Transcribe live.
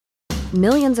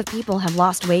Millions of people have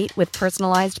lost weight with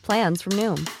personalized plans from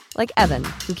Noom. Like Evan,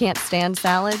 who can't stand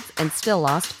salads and still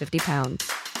lost 50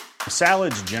 pounds.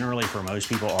 Salads generally for most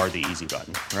people are the easy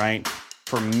button, right?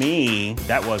 For me,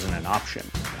 that wasn't an option.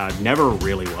 I never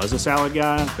really was a salad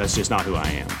guy. That's just not who I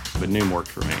am. But Noom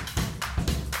worked for me.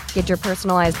 Get your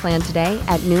personalized plan today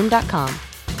at Noom.com.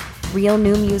 Real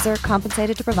Noom user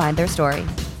compensated to provide their story.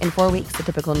 In 4 weeks, the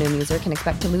typical Noom user can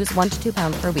expect to lose 1 to 2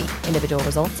 pounds per week. Individual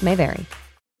results may vary.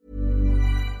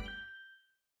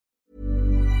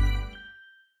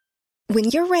 When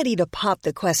you're ready to pop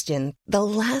the question, the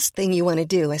last thing you want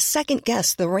to do is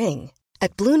second-guess the ring.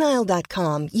 At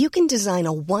BlueNile.com, you can design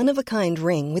a one-of-a-kind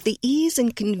ring with the ease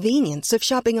and convenience of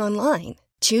shopping online.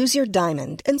 Choose your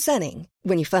diamond and setting.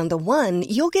 When you find the one,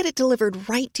 you'll get it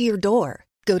delivered right to your door.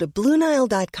 Go to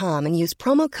BlueNile.com and use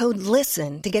promo code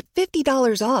LISTEN to get $50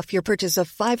 off your purchase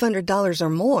of $500 or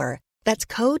more. That's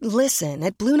code LISTEN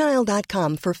at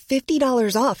BlueNile.com for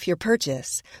 $50 off your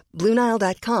purchase.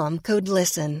 BlueNile.com, code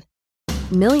LISTEN.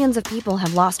 Millions of people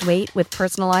have lost weight with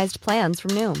personalized plans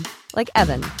from Noom. Like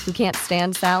Evan, who can't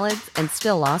stand salads and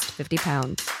still lost 50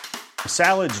 pounds.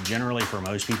 Salads generally for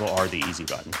most people are the easy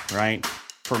button, right?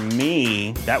 For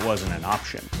me, that wasn't an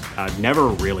option. I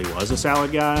never really was a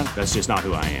salad guy. That's just not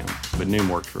who I am. But Noom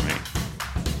worked for me.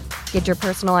 Get your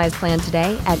personalized plan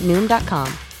today at Noom.com.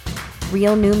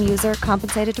 Real Noom user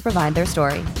compensated to provide their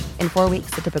story. In 4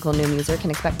 weeks, the typical Noom user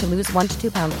can expect to lose 1 to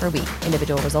 2 pounds per week.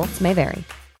 Individual results may vary.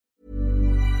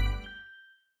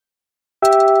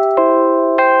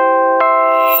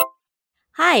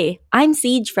 Hi, I'm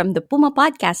Siege from the Puma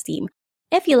Podcast team.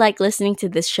 If you like listening to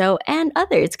this show and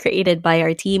others created by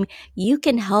our team, you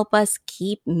can help us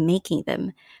keep making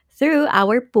them through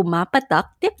our Puma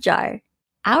Patak tip jar.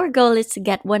 Our goal is to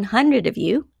get 100 of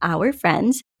you, our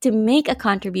friends, to make a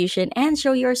contribution and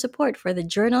show your support for the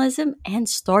journalism and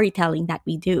storytelling that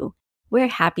we do.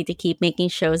 We're happy to keep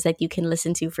making shows that you can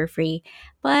listen to for free,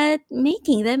 but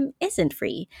making them isn't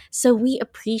free, so we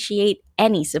appreciate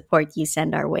any support you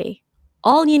send our way.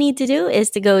 All you need to do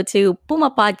is to go to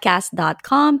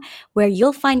pumapodcast.com where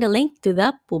you'll find a link to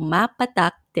the Puma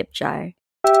Patak tip jar.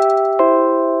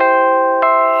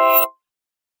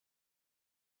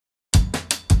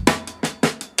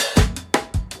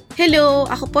 Hello,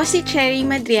 ako po si Cherry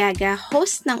Madriaga,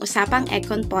 host ng Usapang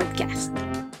Econ Podcast.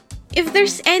 If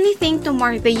there's anything to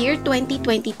mark the year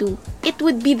 2022, it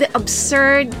would be the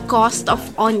absurd cost of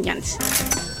onions.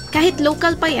 Kahit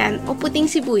local pa yan o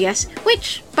puting sibuyas,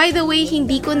 which, by the way,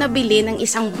 hindi ko nabili ng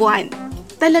isang buwan.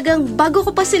 Talagang bago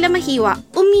ko pa sila mahiwa,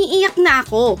 umiiyak na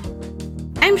ako.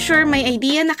 I'm sure may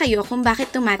idea na kayo kung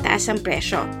bakit tumataas ang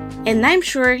presyo. And I'm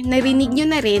sure narinig nyo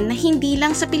na rin na hindi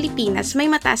lang sa Pilipinas may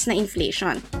mataas na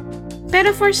inflation.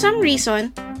 Pero for some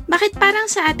reason, bakit parang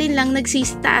sa atin lang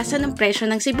nagsisitaasan ng presyo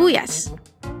ng sibuyas?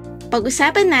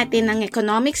 Pag-usapan natin ang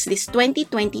Economics List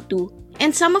 2022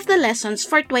 and some of the lessons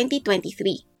for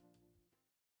 2023.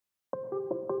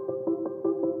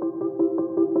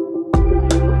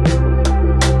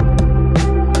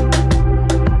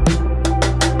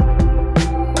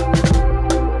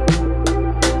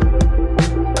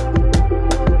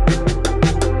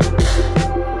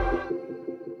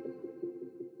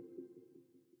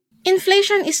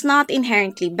 Inflation is not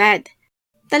inherently bad.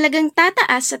 Talagang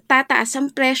tataas at tataas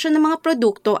ang presyo ng mga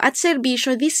produkto at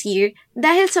serbisyo this year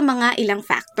dahil sa mga ilang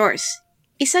factors.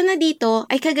 Isa na dito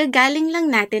ay kagagaling lang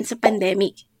natin sa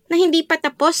pandemic, na hindi pa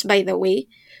tapos by the way,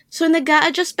 so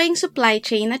nag-a-adjust pa yung supply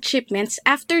chain at shipments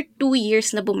after 2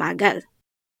 years na bumagal.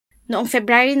 Noong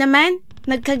February naman,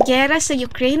 nagkagera sa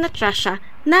Ukraine at Russia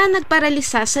na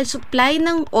nagparalisa sa supply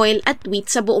ng oil at wheat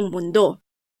sa buong mundo.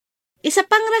 Isa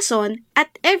pang rason,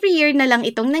 at every year na lang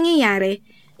itong nangyayari,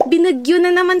 binagyo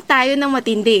na naman tayo ng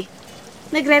matindi.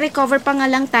 Nagre-recover pa nga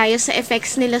lang tayo sa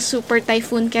effects nila Super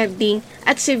Typhoon Karding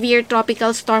at Severe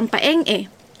Tropical Storm Paeng eh.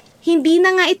 Hindi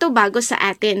na nga ito bago sa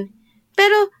atin.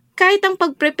 Pero kahit ang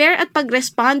pag-prepare at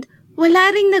pag-respond,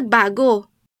 wala ring nagbago.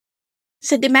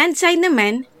 Sa demand side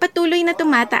naman, patuloy na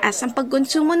tumataas ang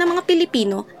pagkonsumo ng mga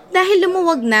Pilipino dahil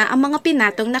lumuwag na ang mga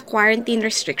pinatong na quarantine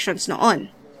restrictions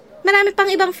noon. Marami pang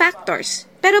ibang factors,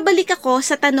 pero balik ako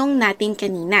sa tanong natin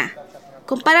kanina.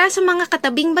 Kumpara sa mga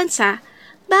katabing bansa,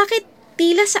 bakit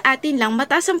tila sa atin lang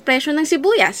mataas ang presyo ng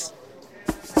sibuyas?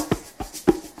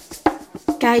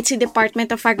 Kahit si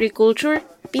Department of Agriculture,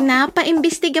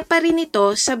 pinapaimbestiga pa rin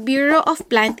ito sa Bureau of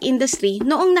Plant Industry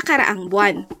noong nakaraang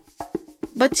buwan.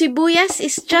 But sibuyas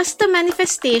is just a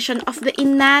manifestation of the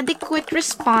inadequate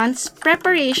response,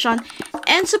 preparation,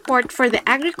 and support for the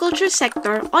agriculture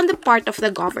sector on the part of the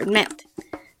government.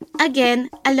 Again,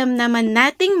 alam naman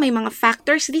nating may mga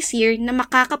factors this year na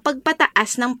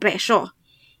makakapagpataas ng presyo.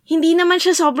 Hindi naman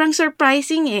siya sobrang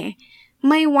surprising eh.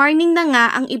 May warning na nga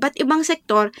ang iba't ibang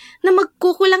sektor na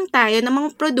magkukulang tayo ng mga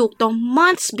produkto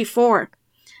months before.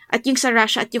 At yung sa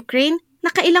Russia at Ukraine,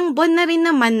 nakailang buwan na rin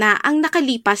naman na ang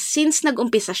nakalipas since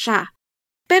nag-umpisa siya.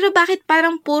 Pero bakit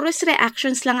parang puros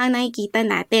reactions lang ang nakikita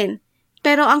natin?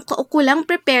 Pero ang kukulang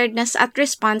preparedness at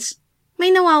response,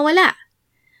 may nawawala.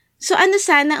 So ano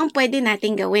sana ang pwede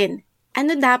nating gawin?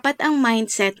 Ano dapat ang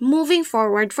mindset moving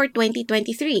forward for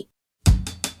 2023?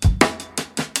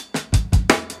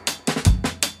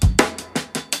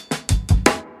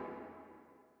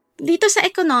 Dito sa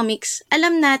economics,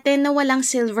 alam natin na walang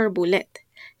silver bullet.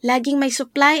 Laging may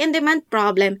supply and demand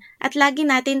problem at lagi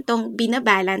natin tong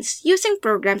binabalance using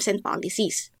programs and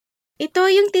policies. Ito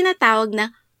yung tinatawag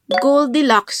na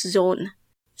Goldilocks zone.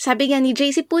 Sabi nga ni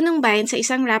JC Punong Bayan sa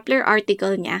isang Rappler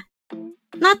article niya,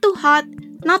 not too hot,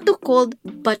 not too cold,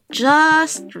 but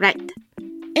just right.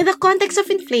 In the context of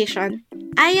inflation,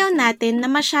 ayaw natin na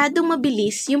masyadong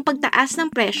mabilis yung pagtaas ng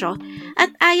presyo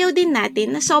at ayaw din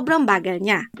natin na sobrang bagal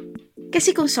niya.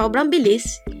 Kasi kung sobrang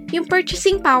bilis, yung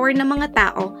purchasing power ng mga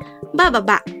tao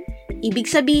bababa. Ibig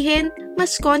sabihin,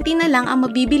 mas konti na lang ang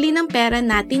mabibili ng pera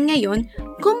natin ngayon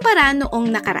kumpara noong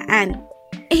nakaraan.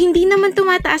 Hindi naman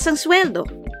tumataas ang sweldo.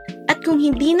 At kung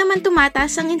hindi naman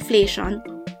tumataas ang inflation,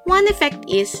 one effect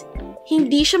is,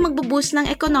 hindi siya magbuboost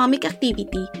ng economic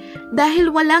activity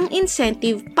dahil walang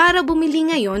incentive para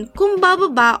bumili ngayon kung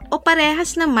bababa o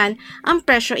parehas naman ang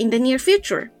presyo in the near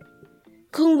future.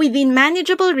 Kung within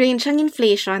manageable range ang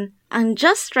inflation, ang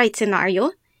just right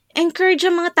scenario, encourage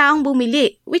ang mga taong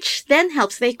bumili, which then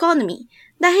helps the economy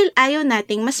dahil ayaw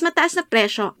nating mas mataas na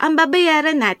presyo ang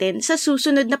babayaran natin sa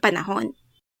susunod na panahon.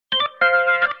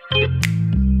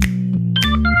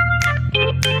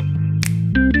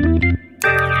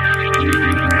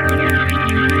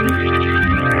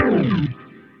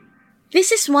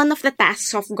 This is one of the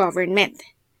tasks of government.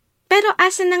 Pero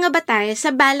asa na nga ba tayo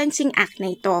sa balancing act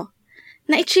na ito?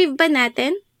 Na-achieve ba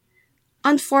natin?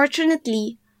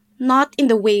 Unfortunately, not in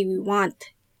the way we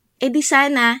want. Di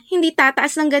sana, hindi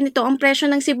tataas ng ganito ang presyo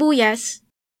ng sibuyas.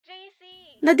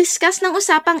 Na-discuss ng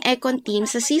usapang Econ Team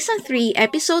sa Season 3,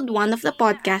 Episode 1 of the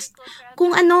podcast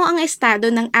kung ano ang estado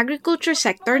ng agriculture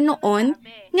sector noon,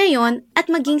 ngayon, at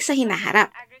maging sa hinaharap.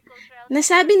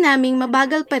 Nasabi naming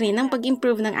mabagal pa rin ang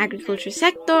pag-improve ng agriculture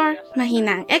sector,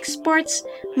 mahina ang exports,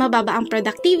 mababa ang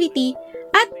productivity,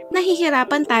 at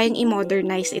nahihirapan tayong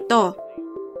i-modernize ito.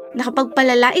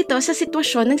 Nakapagpalala ito sa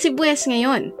sitwasyon ng sibuyas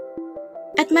ngayon.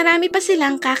 At marami pa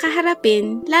silang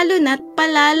kakaharapin lalo na't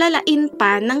palalalain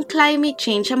pa ng climate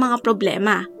change ang mga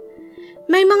problema.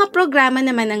 May mga programa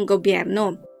naman ng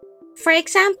gobyerno. For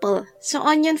example, sa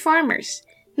onion farmers,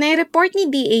 nai-report ni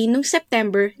DA noong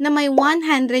September na may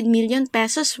 100 million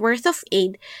pesos worth of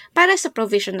aid para sa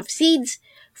provision of seeds,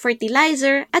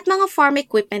 fertilizer, at mga farm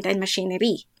equipment and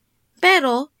machinery.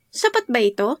 Pero, sapat ba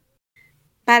ito?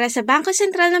 Para sa Bangko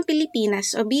Sentral ng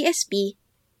Pilipinas o BSP,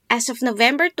 as of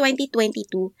November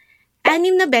 2022,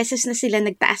 6 na beses na sila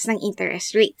nagtaas ng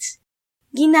interest rates.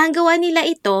 Ginagawa nila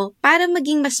ito para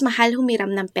maging mas mahal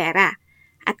humiram ng pera.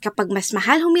 At kapag mas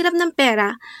mahal humiram ng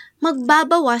pera,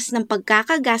 magbabawas ng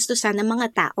pagkakagastusan ng mga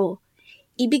tao.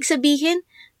 Ibig sabihin,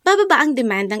 bababa ang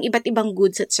demand ng iba't ibang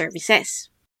goods at services.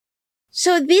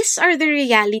 So these are the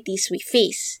realities we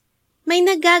face. May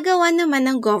nagagawa naman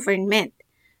ng government.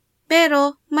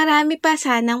 Pero marami pa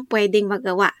sanang pwedeng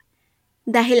magawa.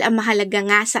 Dahil ang mahalaga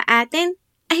nga sa atin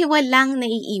ay walang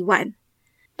naiiwan.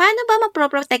 Paano ba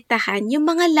maproprotektahan yung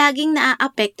mga laging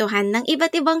naaapektuhan ng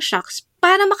iba't ibang shocks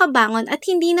para makabangon at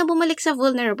hindi na bumalik sa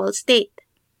vulnerable state?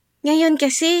 Ngayon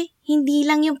kasi, hindi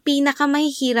lang yung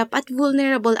pinakamahihirap at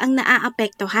vulnerable ang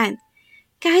naaapektuhan.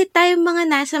 Kahit tayong mga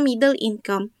nasa middle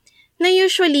income, na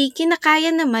usually kinakaya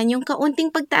naman yung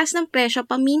kaunting pagtaas ng presyo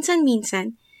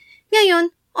paminsan-minsan, ngayon,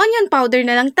 onion powder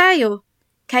na lang tayo.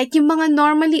 Kahit yung mga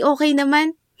normally okay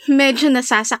naman, medyo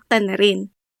nasasaktan na rin.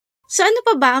 So ano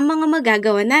pa ba ang mga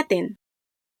magagawa natin?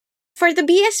 For the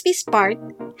BSP's part,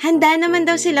 handa naman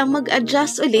daw silang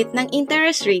mag-adjust ulit ng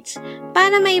interest rates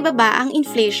para maibaba ang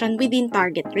inflation within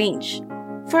target range.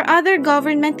 For other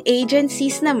government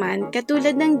agencies naman,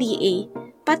 katulad ng DA,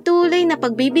 patuloy na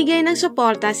pagbibigay ng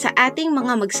suporta sa ating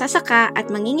mga magsasaka at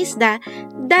mangingisda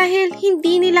dahil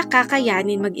hindi nila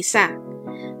kakayanin mag-isa.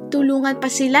 Tulungan pa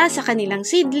sila sa kanilang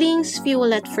seedlings,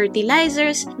 fuel at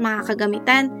fertilizers, mga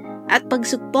kagamitan, at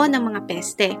pagsugpo ng mga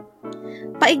peste.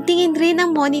 Paigtingin rin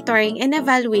ang monitoring and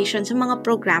evaluation sa mga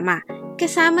programa,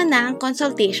 kasama na ang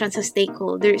consultation sa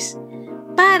stakeholders,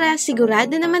 para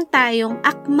sigurado naman tayong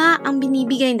akma ang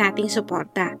binibigay nating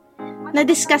suporta.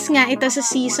 Na-discuss nga ito sa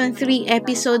Season 3,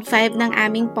 Episode 5 ng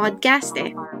aming podcast .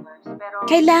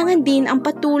 Kailangan din ang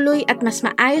patuloy at mas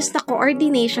maayos na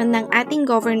coordination ng ating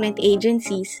government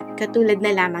agencies katulad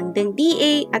na lamang ng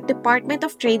DA at Department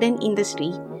of Trade and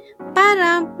Industry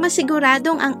para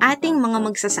masiguradong ang ating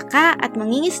mga magsasaka at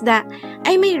mangingisda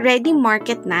ay may ready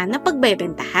market na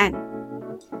pagbebentahan.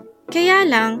 Kaya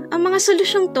lang, ang mga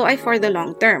solusyong to ay for the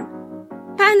long term.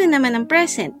 Paano naman ang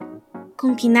present?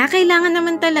 Kung kinakailangan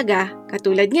naman talaga,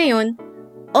 katulad ngayon,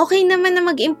 okay naman na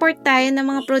mag-import tayo ng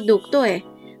mga produkto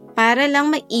para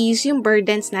lang ma-ease yung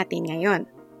burdens natin ngayon.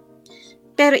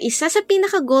 Pero isa sa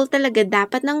pinaka-goal talaga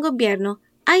dapat ng gobyerno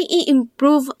ay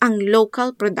i-improve ang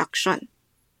local production.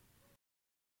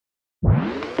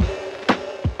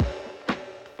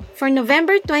 For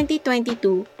November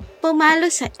 2022, pumalo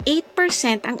sa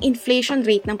 8% ang inflation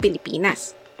rate ng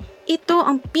Pilipinas. Ito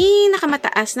ang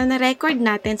pinakamataas na na-record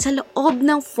natin sa loob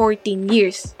ng 14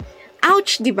 years.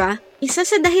 Ouch, di ba? Isa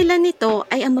sa dahilan nito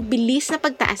ay ang mabilis na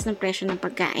pagtaas ng presyo ng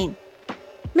pagkain.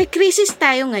 May krisis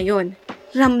tayo ngayon.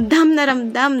 Ramdam na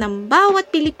ramdam ng bawat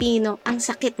Pilipino ang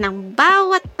sakit ng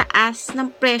bawat taas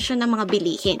ng presyo ng mga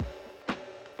bilihin.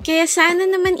 Kaya sana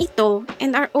naman ito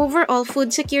and our overall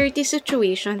food security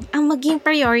situation ang maging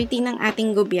priority ng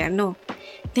ating gobyerno.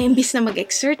 Na imbis na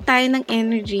mag-exert tayo ng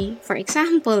energy, for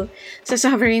example, sa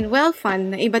sovereign wealth fund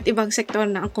na iba't ibang sektor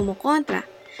na ang kumukontra,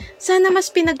 sana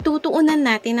mas pinagtutuunan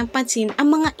natin ng pansin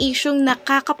ang mga isyong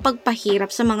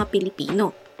nakakapagpahirap sa mga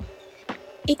Pilipino.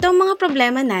 Itong mga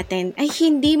problema natin ay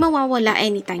hindi mawawala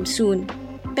anytime soon.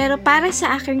 Pero para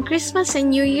sa aking Christmas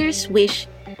and New Year's wish,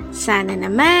 sana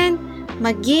naman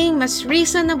maging mas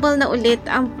reasonable na ulit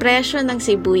ang presyo ng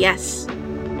sibuyas.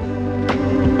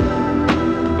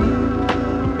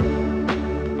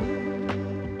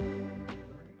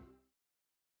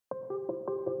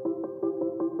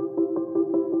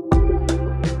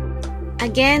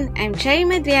 Again, I'm Cherry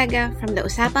Madriaga from the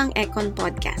Usapang Econ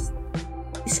Podcast.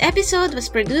 This episode was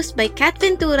produced by Kat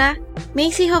Ventura,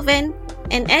 Macy Hoven,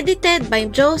 and edited by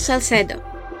Joe Salcedo.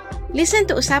 Listen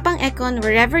to Usapang Econ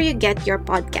wherever you get your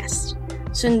podcasts.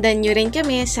 Sundan nyo rin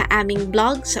kami sa aming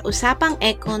blog sa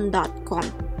usapangecon.com.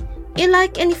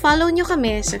 I-like and i-follow nyo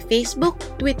kami sa Facebook,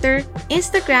 Twitter,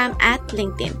 Instagram at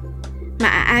LinkedIn.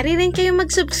 Maaari rin kayong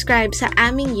mag-subscribe sa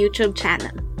aming YouTube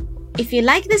channel. If you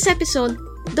like this episode,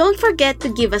 don't forget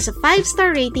to give us a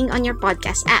 5-star rating on your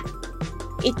podcast app.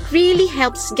 It really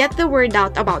helps get the word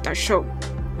out about our show.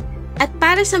 At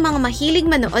para sa mga mahilig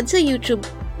manood sa YouTube,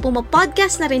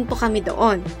 Puma-podcast na rin po kami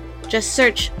doon. Just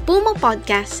search Puma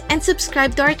Podcast and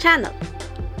subscribe to our channel.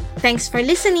 Thanks for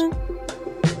listening!